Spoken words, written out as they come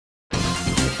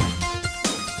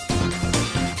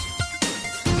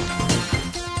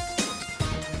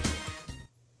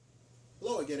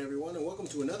again, everyone, and welcome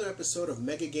to another episode of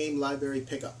Mega Game Library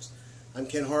Pickups. I'm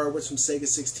Ken Horowitz from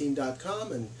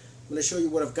Sega16.com, and I'm going to show you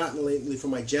what I've gotten lately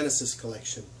from my Genesis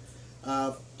collection.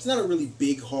 It's not a really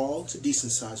big haul, it's a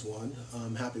decent sized one.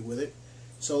 I'm happy with it.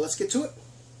 So let's get to it.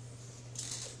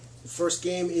 The first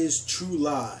game is True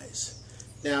Lies.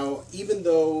 Now, even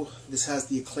though this has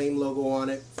the Acclaim logo on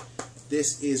it,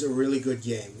 this is a really good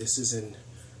game. This is an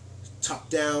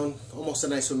top-down, almost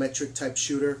an isometric type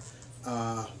shooter.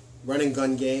 Run and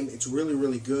gun game. It's really,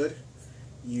 really good.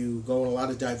 You go in a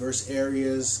lot of diverse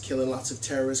areas, killing lots of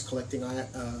terrorists, collecting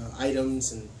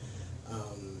items, and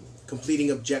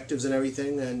completing objectives and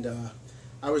everything. And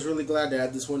I was really glad to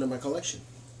add this one to my collection.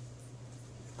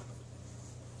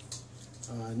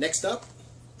 Next up,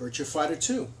 Virtua Fighter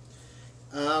 2.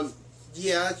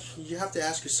 Yeah, you have to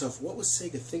ask yourself, what was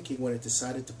Sega thinking when it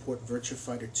decided to port Virtua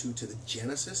Fighter 2 to the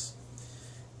Genesis?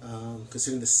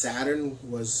 Considering the Saturn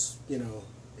was,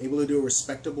 able to do a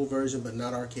respectable version, but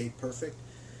not arcade perfect.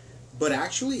 But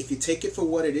actually, if you take it for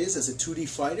what it is as a 2D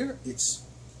fighter, it's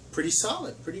pretty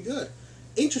solid, pretty good.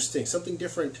 Interesting, something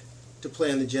different to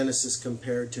play on the Genesis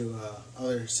compared to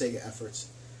other Sega efforts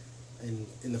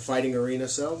in the fighting arena.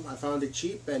 So I found it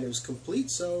cheap and it was complete,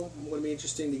 so it's going to be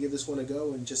interesting to give this one a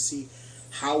go and just see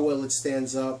how well it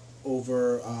stands up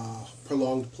over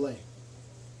prolonged play.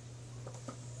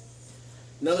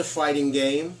 Another fighting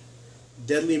game,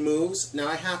 Deadly Moves. Now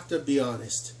I have to be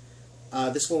honest,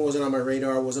 this one wasn't on my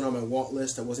radar, wasn't on my want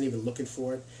list, I wasn't even looking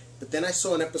for it. But then I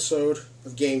saw an episode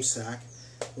of GameSack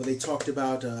where they talked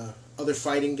about other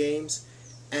fighting games,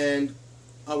 and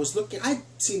I was looking, I'd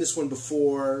seen this one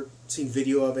before, seen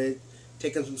video of it,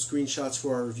 taken some screenshots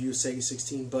for our review of Sega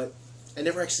 16, but I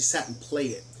never actually sat and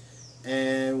played it.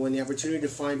 And when the opportunity to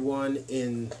find one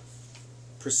in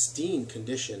pristine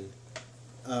condition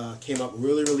came up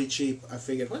really, really cheap, I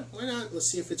figured, well, why not? Let's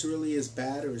see if it's really as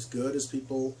bad or as good as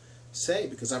people say,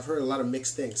 because I've heard a lot of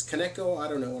mixed things. Kaneko, I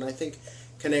don't know. When I think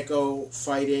Kaneko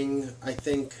fighting, I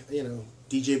think,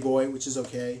 DJ Boy, which is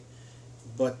okay.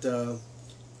 But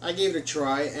I gave it a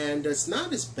try, and it's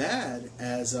not as bad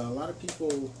as a lot of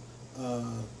people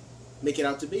make it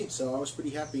out to be. So I was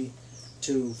pretty happy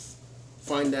to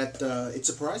find that it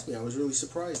surprised me. I was really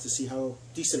surprised to see how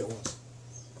decent it was.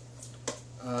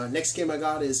 Next game I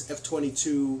got is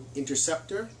F-22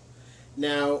 Interceptor.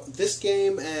 Now this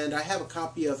game, and I have a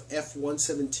copy of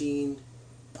F-117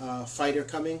 Fighter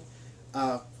coming.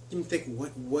 You think,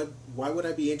 why would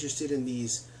I be interested in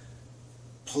these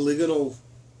polygonal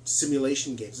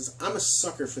simulation games? I'm a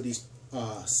sucker for these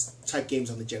type games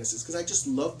on the Genesis, because I just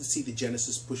love to see the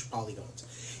Genesis push polygons.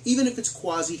 Even if it's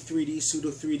quasi 3D, pseudo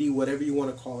 3D, whatever you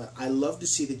want to call it, I love to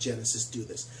see the Genesis do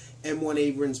this. M1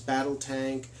 Abrams Battle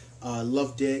Tank,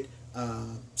 loved it.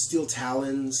 Steel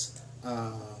Talons,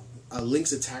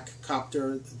 Lynx Attack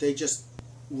Copter, they just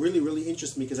really, really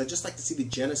interest me, because I just like to see the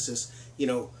Genesis,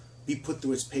 be put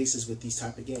through its paces with these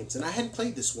type of games. And I hadn't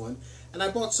played this one, and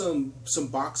I bought some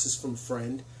boxes from a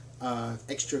friend,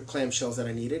 extra clamshells that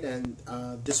I needed, and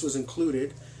this was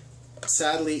included.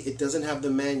 Sadly, it doesn't have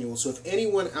the manual, so if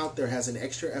anyone out there has an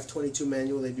extra F-22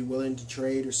 manual they'd be willing to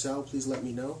trade or sell, please let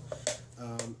me know.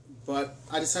 But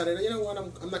I decided, you know what,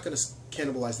 I'm not going to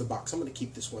cannibalize the box. I'm going to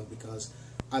keep this one because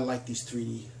I like these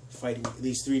 3D fighting,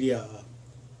 these 3D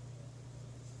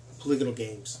polygonal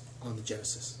games on the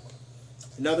Genesis.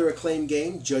 Another Acclaim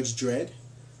game, Judge Dredd.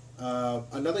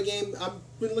 Another game, I've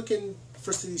been looking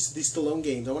for these Stallone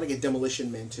games. I want to get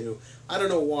Demolition Man too. I don't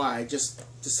know why, I just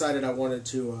decided I wanted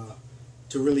to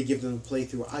really give them a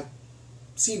playthrough. I've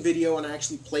seen video and I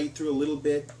actually played through a little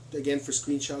bit, again for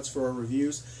screenshots for our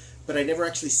reviews, but I never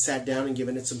actually sat down and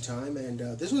given it some time, and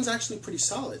this one's actually pretty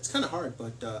solid. It's kind of hard,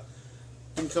 but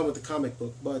didn't come with the comic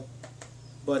book,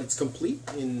 but it's complete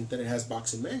in that it has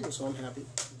box and manual, so I'm happy.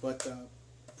 But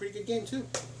pretty good game too.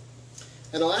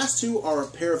 And the last two are a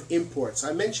pair of imports.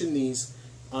 I mentioned these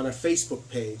on a Facebook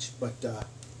page, but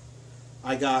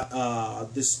I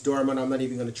got this Dorman. I'm not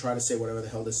even going to try to say whatever the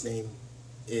hell this name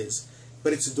is,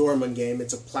 but it's a Dorman game.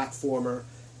 It's a platformer,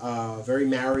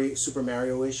 very Super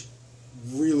Mario-ish.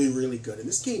 Really, really good. And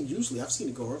this game, usually, I've seen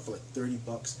it go around for like 30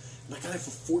 bucks. And I got it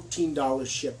for $14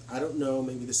 shipped. I don't know,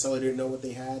 maybe the seller didn't know what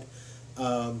they had,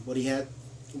 what he had,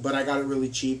 but I got it really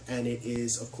cheap, and it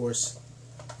is, of course,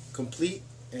 complete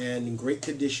and in great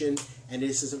condition, and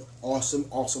this is an awesome,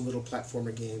 awesome little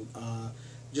platformer game.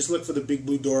 Just look for the Big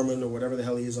Blue Dorman or whatever the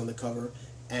hell he is on the cover,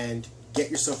 and get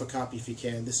yourself a copy if you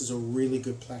can. This is a really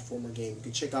good platformer game. You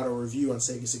can check out our review on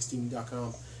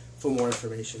Sega16.com for more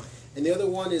information. And the other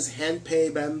one is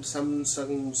Hanpei Bam Sam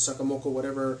Sakamoko,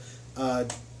 whatever,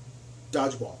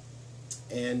 Dodgeball.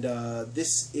 And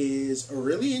this is a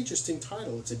really interesting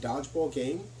title. It's a dodgeball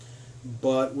game.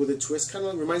 but with a twist. Kind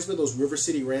of reminds me of those River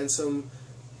City Ransom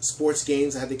sports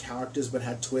games that had the characters but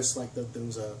had twists, like there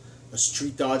was a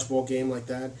street dodgeball game like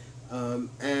that.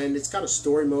 And it's got a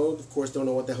story mode. Of course, don't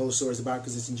know what the hell the story is about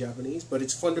because it's in Japanese, but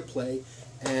it's fun to play,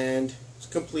 and it's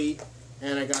complete,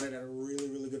 and I got it at a really,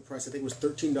 really good price. I think it was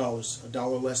 $13,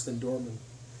 $1 less than Dorman.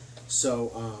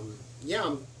 So, yeah,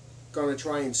 I'm going to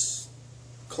try and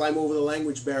climb over the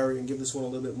language barrier and give this one a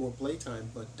little bit more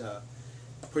playtime, but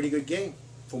pretty good game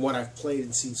from what I've played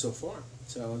and seen so far.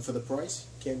 So, and for the price,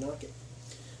 can't knock it.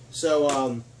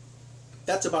 So,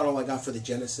 that's about all I got for the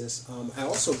Genesis. I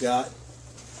also got,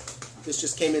 this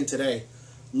just came in today,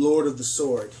 Lord of the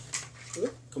Sword.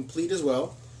 Complete as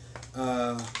well.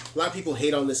 A lot of people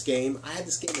hate on this game. I had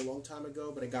this game a long time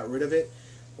ago, but I got rid of it.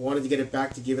 I wanted to get it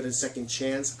back to give it a second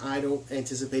chance. I don't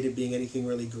anticipate it being anything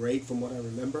really great from what I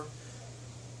remember.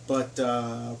 But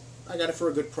I got it for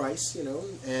a good price, you know,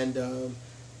 and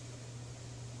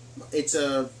it's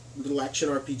a little action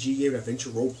RPG game, adventure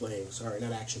role-playing, sorry,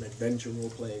 not action, adventure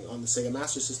role-playing on the Sega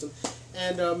Master System.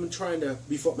 And I'm trying to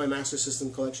beef up my Master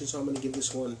System collection, so I'm going to give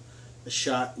this one a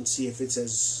shot and see if it's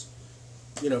as,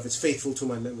 you know, if it's faithful to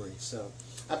my memory. So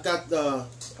I've got a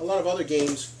lot of other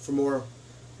games for more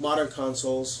modern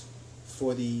consoles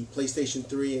for the PlayStation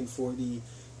 3 and for the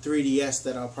 3DS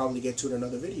that I'll probably get to in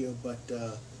another video, but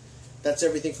that's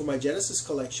everything for my Genesis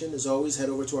collection. As always, head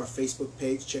over to our Facebook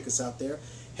page, check us out there.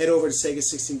 Head over to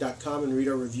Sega16.com and read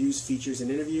our reviews, features,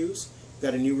 and interviews. We've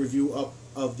got a new review up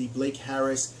of the Blake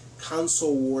Harris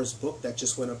Console Wars book that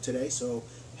just went up today, so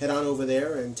head on over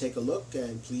there and take a look,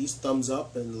 and please thumbs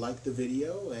up and like the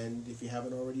video, and if you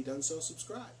haven't already done so,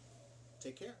 subscribe.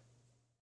 Take care.